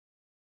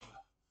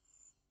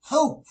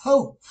Ho,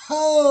 ho,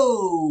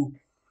 ho!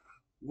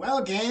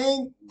 Well,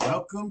 gang,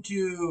 welcome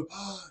to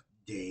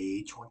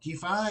day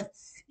 25.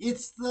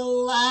 It's the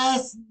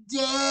last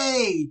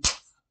day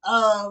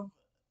of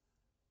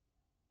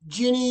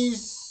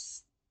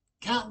Jenny's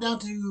countdown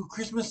to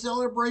Christmas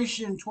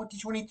celebration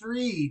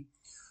 2023,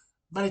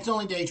 but it's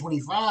only day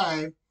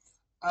 25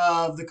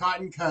 of the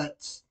Cotton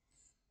Cuts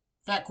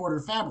Fat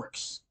Quarter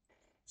Fabrics.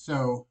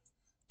 So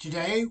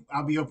today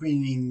I'll be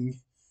opening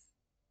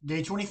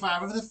day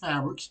 25 of the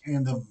fabrics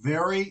and the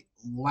very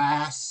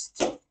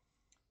last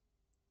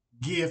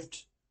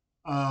gift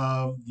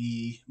of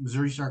the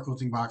Missouri Star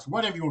Quilting box,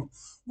 whatever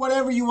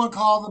you want to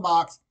call the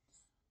box.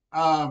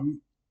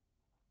 Um,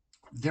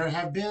 there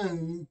have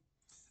been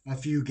a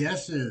few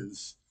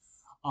guesses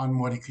on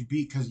what it could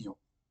be because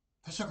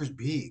that sucker's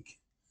big.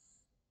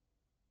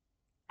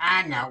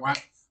 I know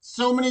what.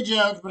 So many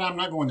jokes, but I'm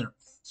not going there.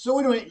 So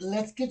anyway,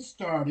 let's get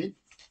started.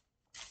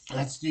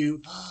 Let's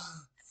do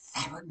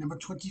fabric number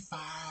 25.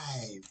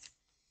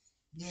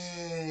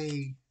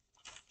 Yay!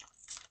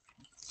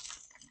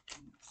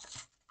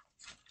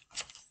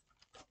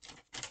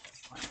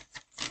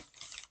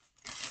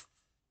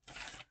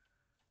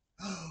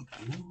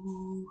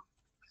 Ooh.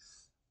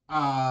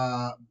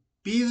 Uh,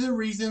 be the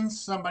reason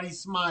somebody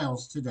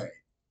smiles today.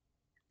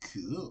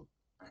 Cool.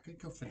 I could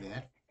go for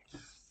that.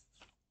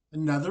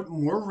 Another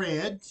more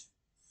red,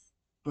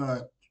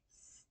 but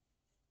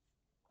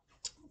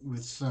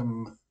with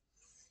some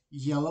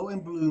yellow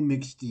and blue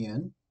mixed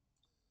in.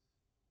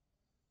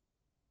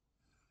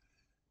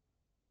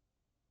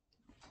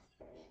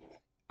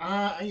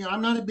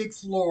 I'm not a big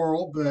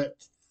floral, but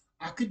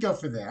I could go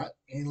for that.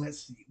 And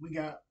let's see, we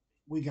got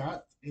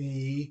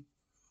a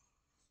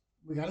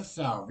we got a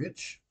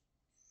salvage.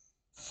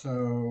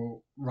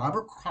 So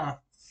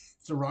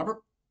it's a Robert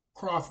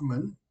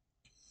Croftman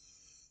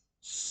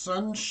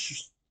Sun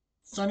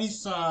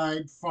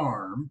Sunnyside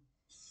Farm,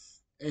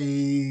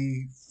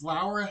 a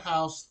Flower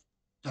House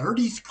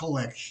 30s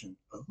collection.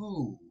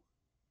 Ooh.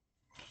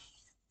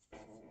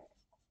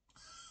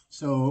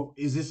 So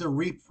is this a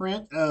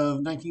reprint of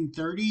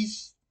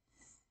 1930s?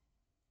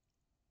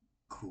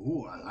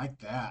 Cool, I like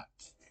that.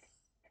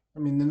 I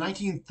mean, the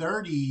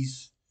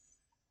 1930s,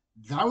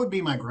 that would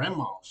be my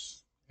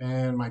grandma's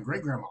and my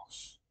great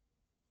grandma's.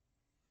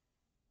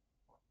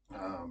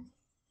 Um,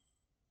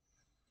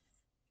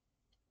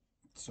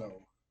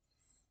 so,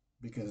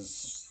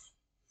 because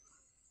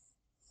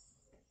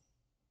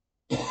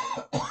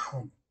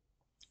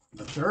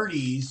the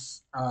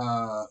 30s,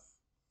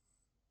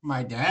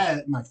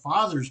 my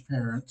father's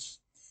parents,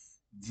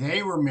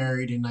 they were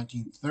married in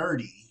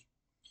 1930.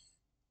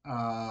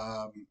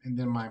 And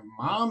then my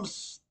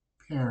mom's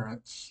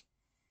parents,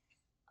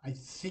 I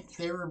think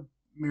they were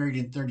married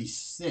in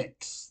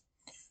 36.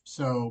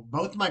 So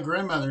both my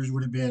grandmothers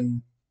would have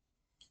been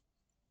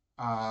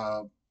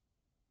uh,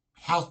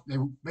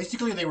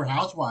 they were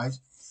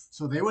housewives.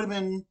 So they would have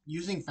been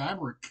using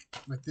fabric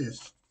like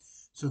this.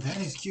 So that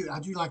is cute. I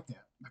do like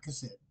that. Like I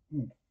said.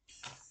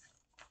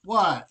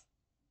 What?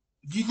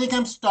 Do you think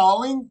I'm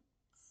stalling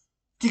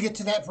to get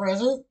to that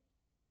present?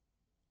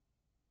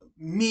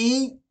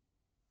 Me?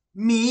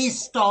 Me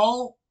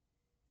stall?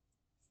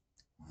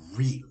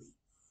 Really?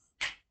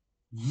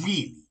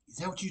 Really? Is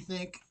that what you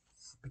think?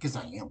 Because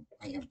I am.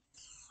 I am.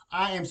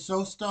 I am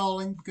so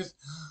stalling because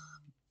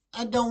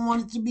I don't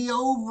want it to be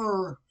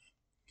over.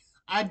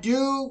 I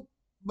do,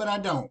 but I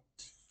don't.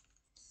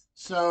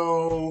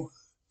 So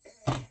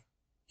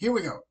here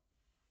we go.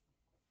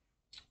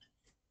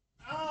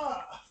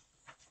 Ah,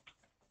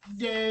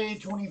 day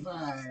 25.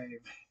 I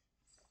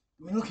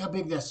mean, look how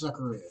big that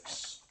sucker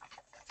is.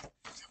 Look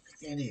how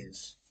big that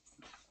is.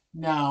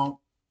 Now,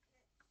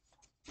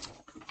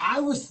 I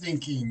was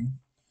thinking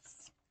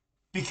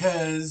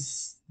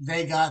because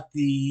they got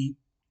the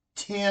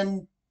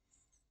 10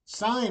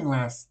 sign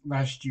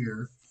last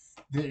year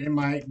that it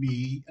might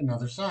be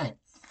another sign.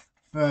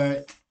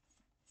 But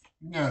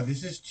no,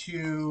 this is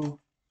too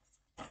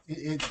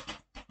it,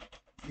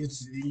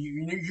 it's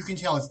you can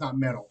tell it's not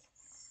metal.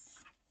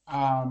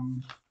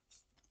 Um,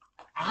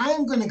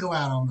 I'm going to go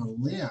out on a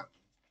limb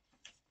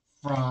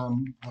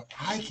from what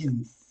I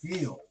can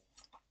feel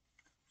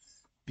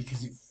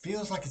because it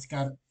feels like it's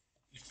got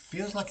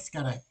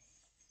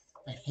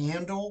a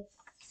handle.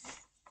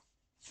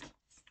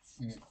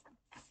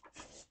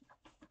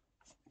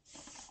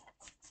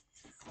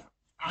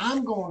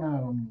 I'm going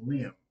out on a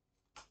limb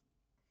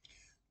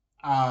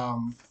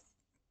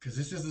because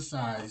this is the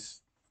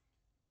size.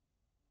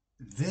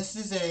 This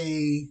is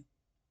a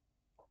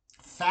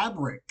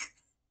fabric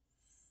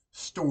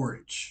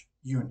storage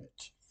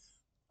unit,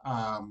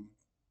 um,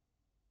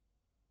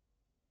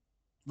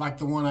 like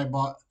the one I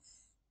bought.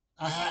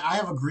 I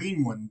have a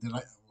green one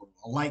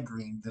a light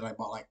green that I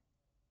bought like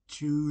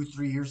 2,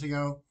 3 years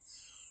ago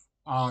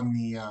on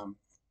the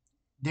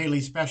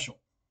daily special,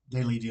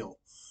 daily deal.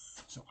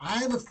 So I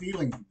have a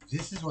feeling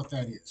this is what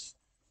that is.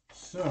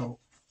 So,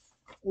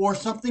 or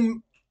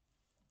something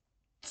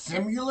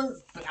similar,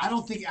 but I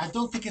don't think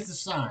it's a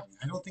sign.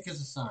 I don't think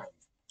it's a sign.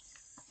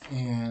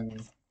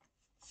 And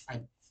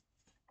I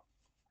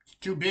it's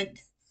too big.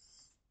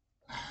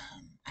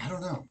 I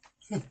don't know.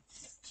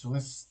 So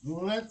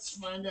let's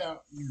find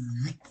out.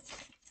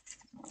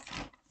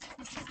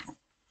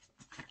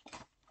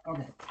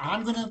 Okay,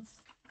 I'm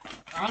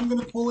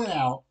gonna pull it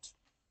out.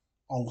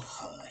 Oh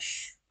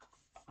hush.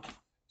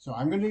 So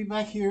I'm gonna be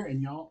back here,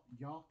 and y'all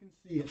can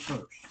see it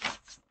first.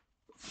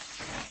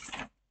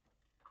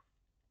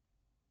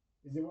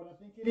 Is it what I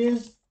think it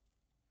is?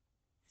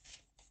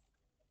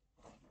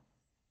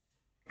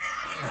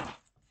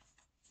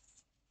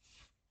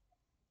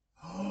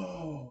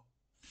 Oh,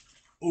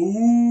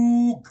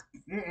 ooh,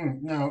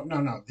 no,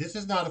 no, no. This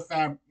is not a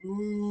fab.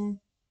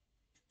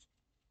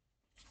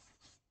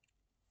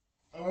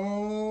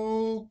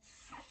 Oh,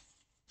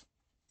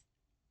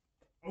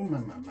 oh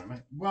my.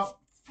 Well,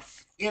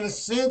 in a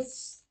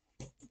sense,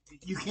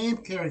 you can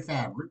carry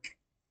fabric.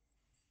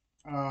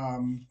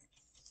 Um,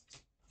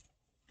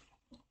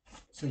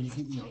 so you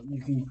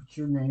can put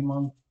your name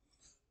on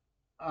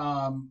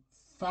um,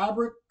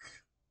 fabric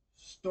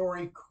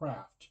story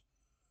craft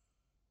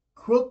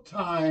quilt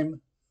time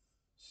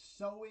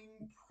sewing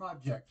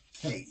project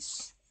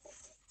case.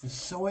 The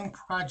sewing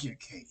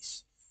project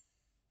case.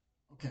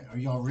 Okay, are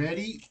y'all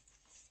ready?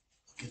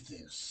 Look at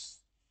this.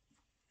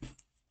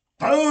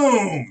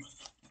 Boom!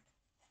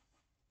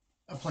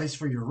 A place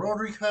for your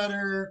rotary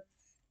cutter,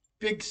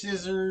 big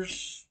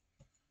scissors,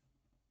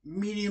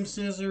 medium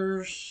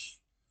scissors,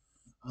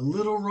 a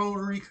little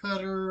rotary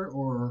cutter,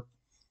 or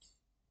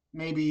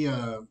maybe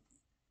a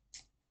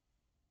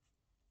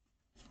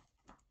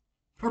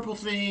purple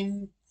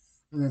thing,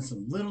 and then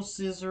some little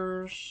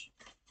scissors.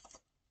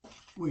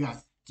 We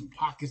got some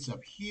pockets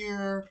up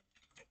here.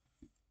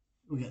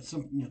 We got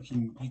some you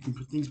can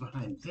put things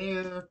behind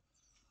there.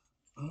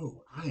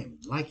 Oh, I am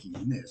liking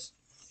this.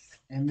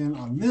 And then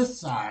on this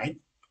side,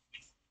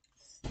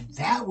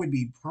 that would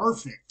be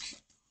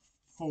perfect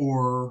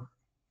for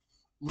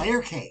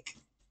layer cake.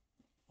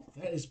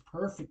 That is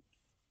perfect.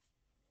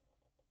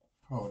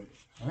 Hold it.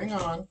 Hang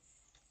on.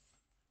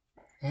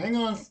 Hang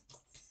on.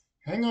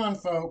 Hang on,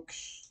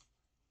 folks.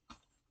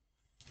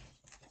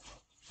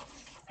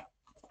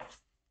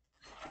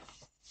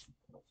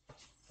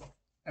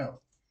 Oh,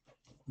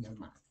 never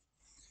mind.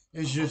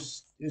 It's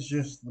just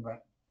the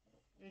back.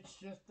 It's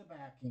just the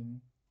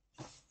backing.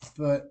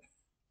 But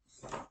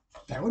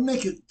that would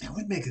make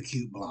a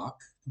cute block.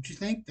 Don't you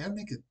think? That'd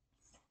make it.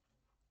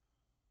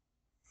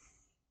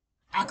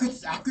 I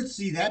could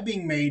see that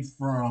being made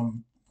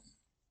from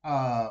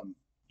um,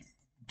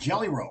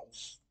 jelly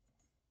rolls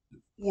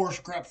or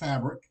scrap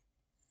fabric.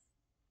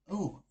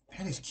 Oh,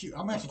 that is cute.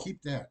 I'm gonna have to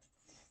keep that.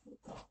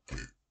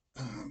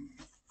 Um,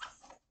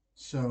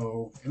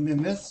 and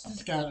then this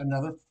has got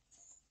another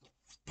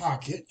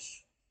pocket.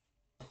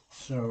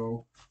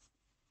 So,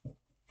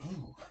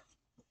 ooh,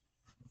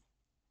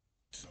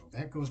 so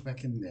that goes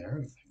back in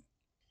there.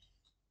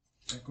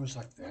 That goes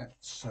like that.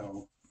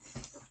 So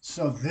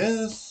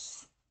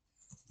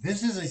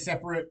this is a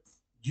separate.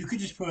 You could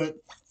just put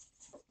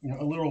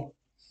a little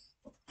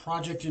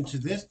project into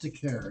this to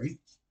carry,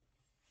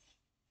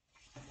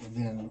 and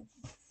then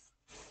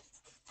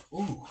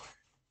ooh,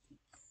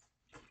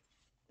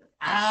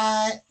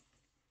 I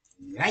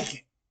like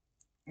it.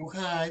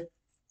 Okay,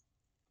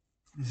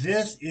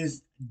 this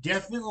is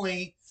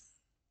definitely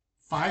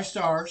 5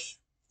 stars,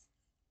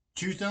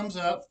 2 thumbs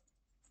up.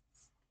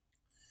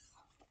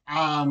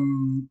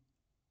 Um,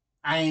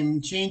 I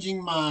am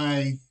changing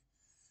my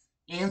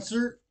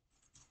answer.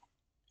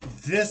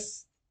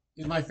 This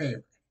is my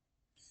favorite.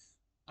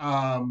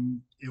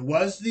 It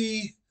was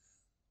the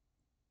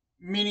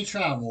mini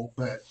travel,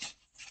 but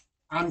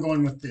I'm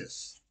going with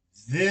this.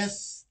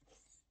 This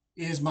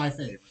is my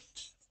favorite.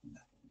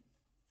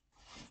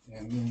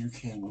 And then you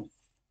can.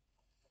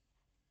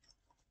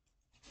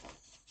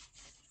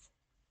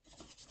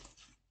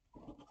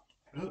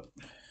 Oh,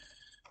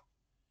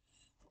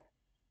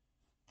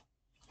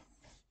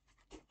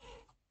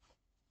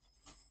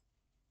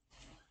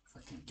 if I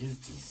can get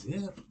it to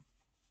zip.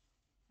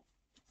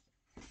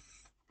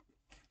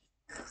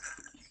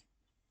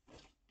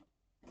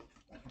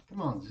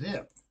 Come on,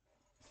 zip.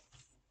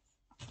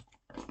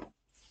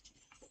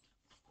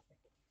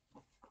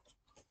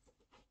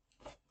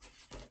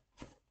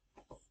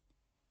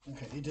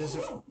 Okay, it does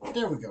it.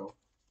 There we go.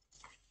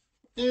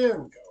 There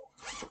we go.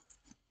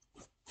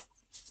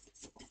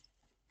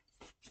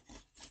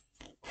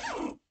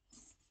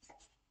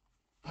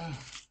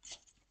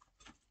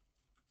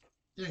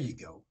 There you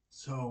go.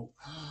 So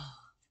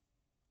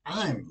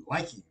I'm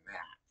liking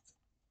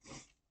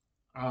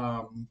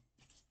that.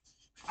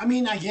 I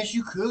mean, I guess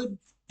you could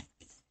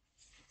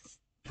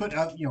put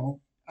up,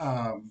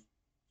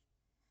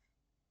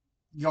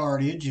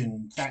 yardage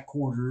and fat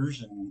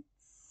quarters and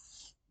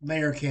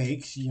layer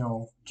cakes.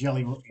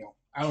 Jelly.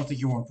 I don't think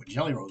you want to put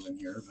jelly rolls in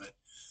here,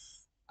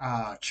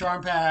 but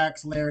charm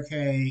packs, layer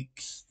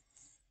cakes.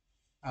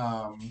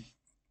 Um,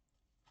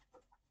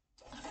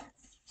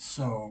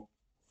 so,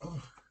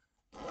 oh,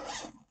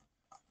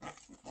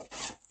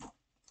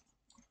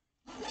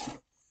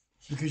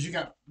 because you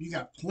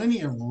got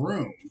plenty of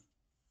room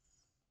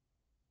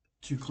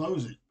to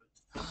close it.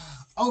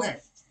 Okay,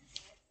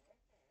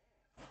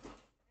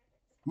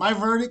 My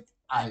verdict,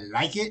 I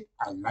like it,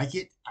 I like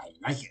it, I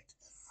like it.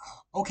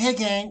 Okay,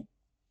 gang,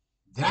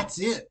 that's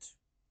it.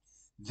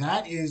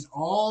 That is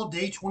all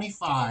day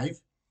 25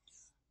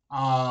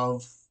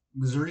 of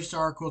Missouri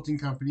Star Quilting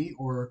Company,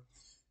 or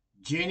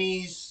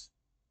Jenny's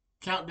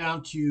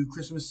Countdown to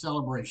Christmas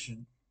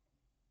Celebration.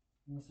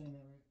 Am I saying that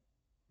right?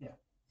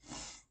 Yeah.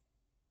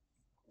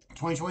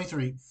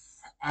 2023.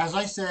 As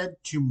I said,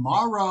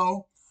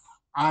 tomorrow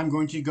I'm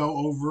going to go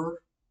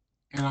over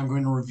and I'm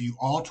going to review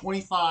all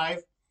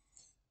 25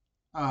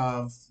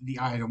 of the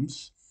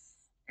items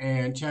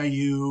and tell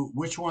you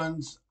which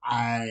ones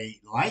I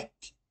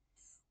liked,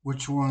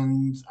 which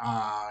ones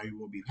I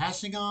will be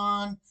passing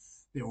on,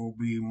 that will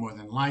be more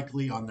than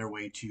likely on their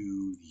way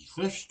to the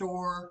thrift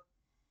store,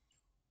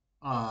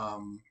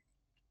 um,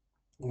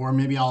 or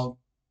maybe I'll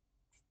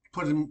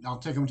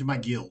take them to my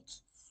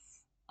guilds.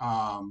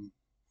 Um,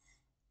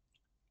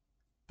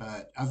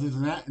 but other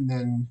than that, and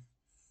then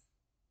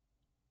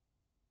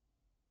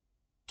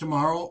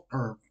tomorrow,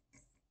 or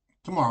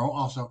tomorrow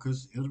also,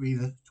 because it'll be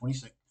the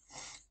 26th.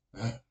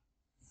 Uh,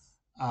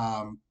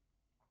 um,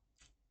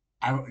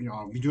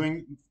 I'll be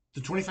doing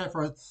the 25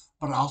 first,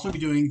 but I'll also be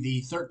doing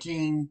the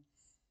 13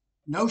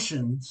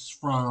 notions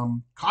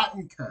from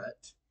Cotton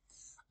Cut,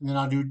 and then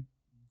I'll do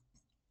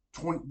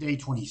day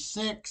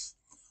 26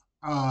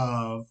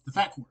 of the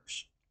fat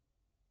quarters,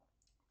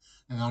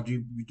 and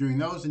be doing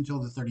those until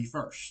the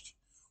 31st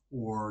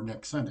or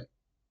next Sunday.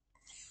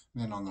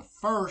 And then on the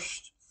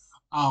first,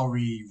 I'll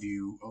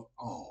review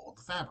all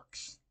the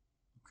fabrics.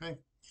 Okay,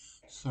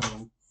 so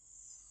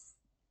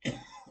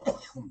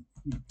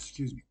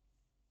excuse me.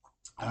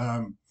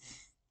 Um,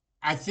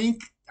 I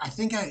think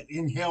I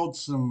inhaled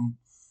some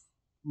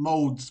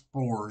mold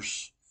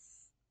spores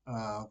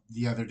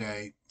the other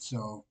day.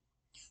 So,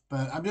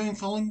 but I'm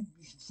feeling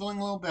a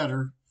little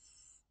better.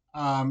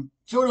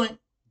 So anyway,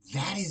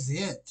 that is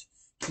it.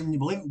 Can you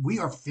believe it? We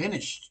are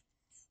finished.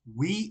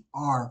 We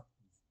are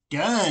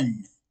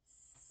done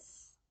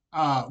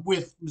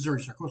with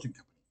Missouri Star Quilting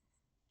Company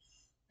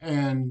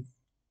and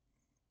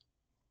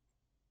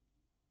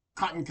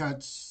Cotton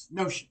Cuts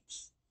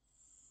Notions.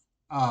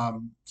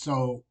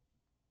 So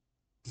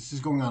this is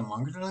going on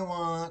longer than I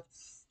want.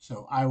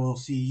 So I will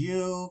see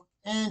you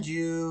and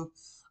you.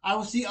 I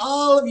will see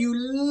all of you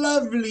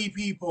lovely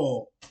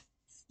people.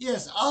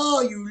 Yes,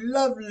 all you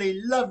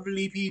lovely,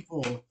 lovely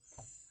people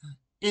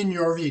in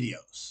your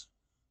videos.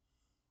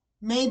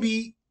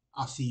 Maybe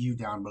I'll see you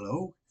down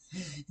below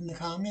in the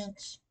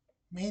comments.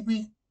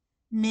 Maybe.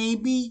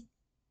 Maybe.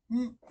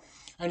 Mm.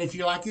 And if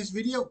you like this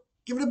video,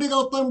 give it a big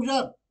old thumbs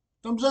up.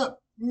 Thumbs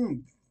up.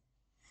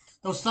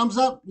 Those thumbs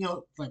up,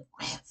 like,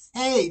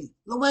 hey,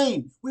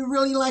 Lorraine, we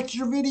really liked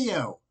your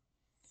video.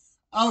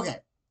 Okay,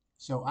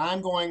 so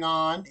I'm going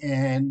on,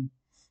 and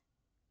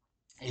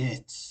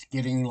it's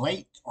getting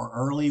late or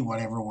early,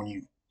 whatever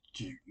you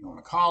want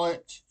to call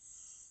it.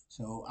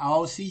 So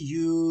I'll see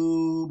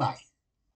you. Bye.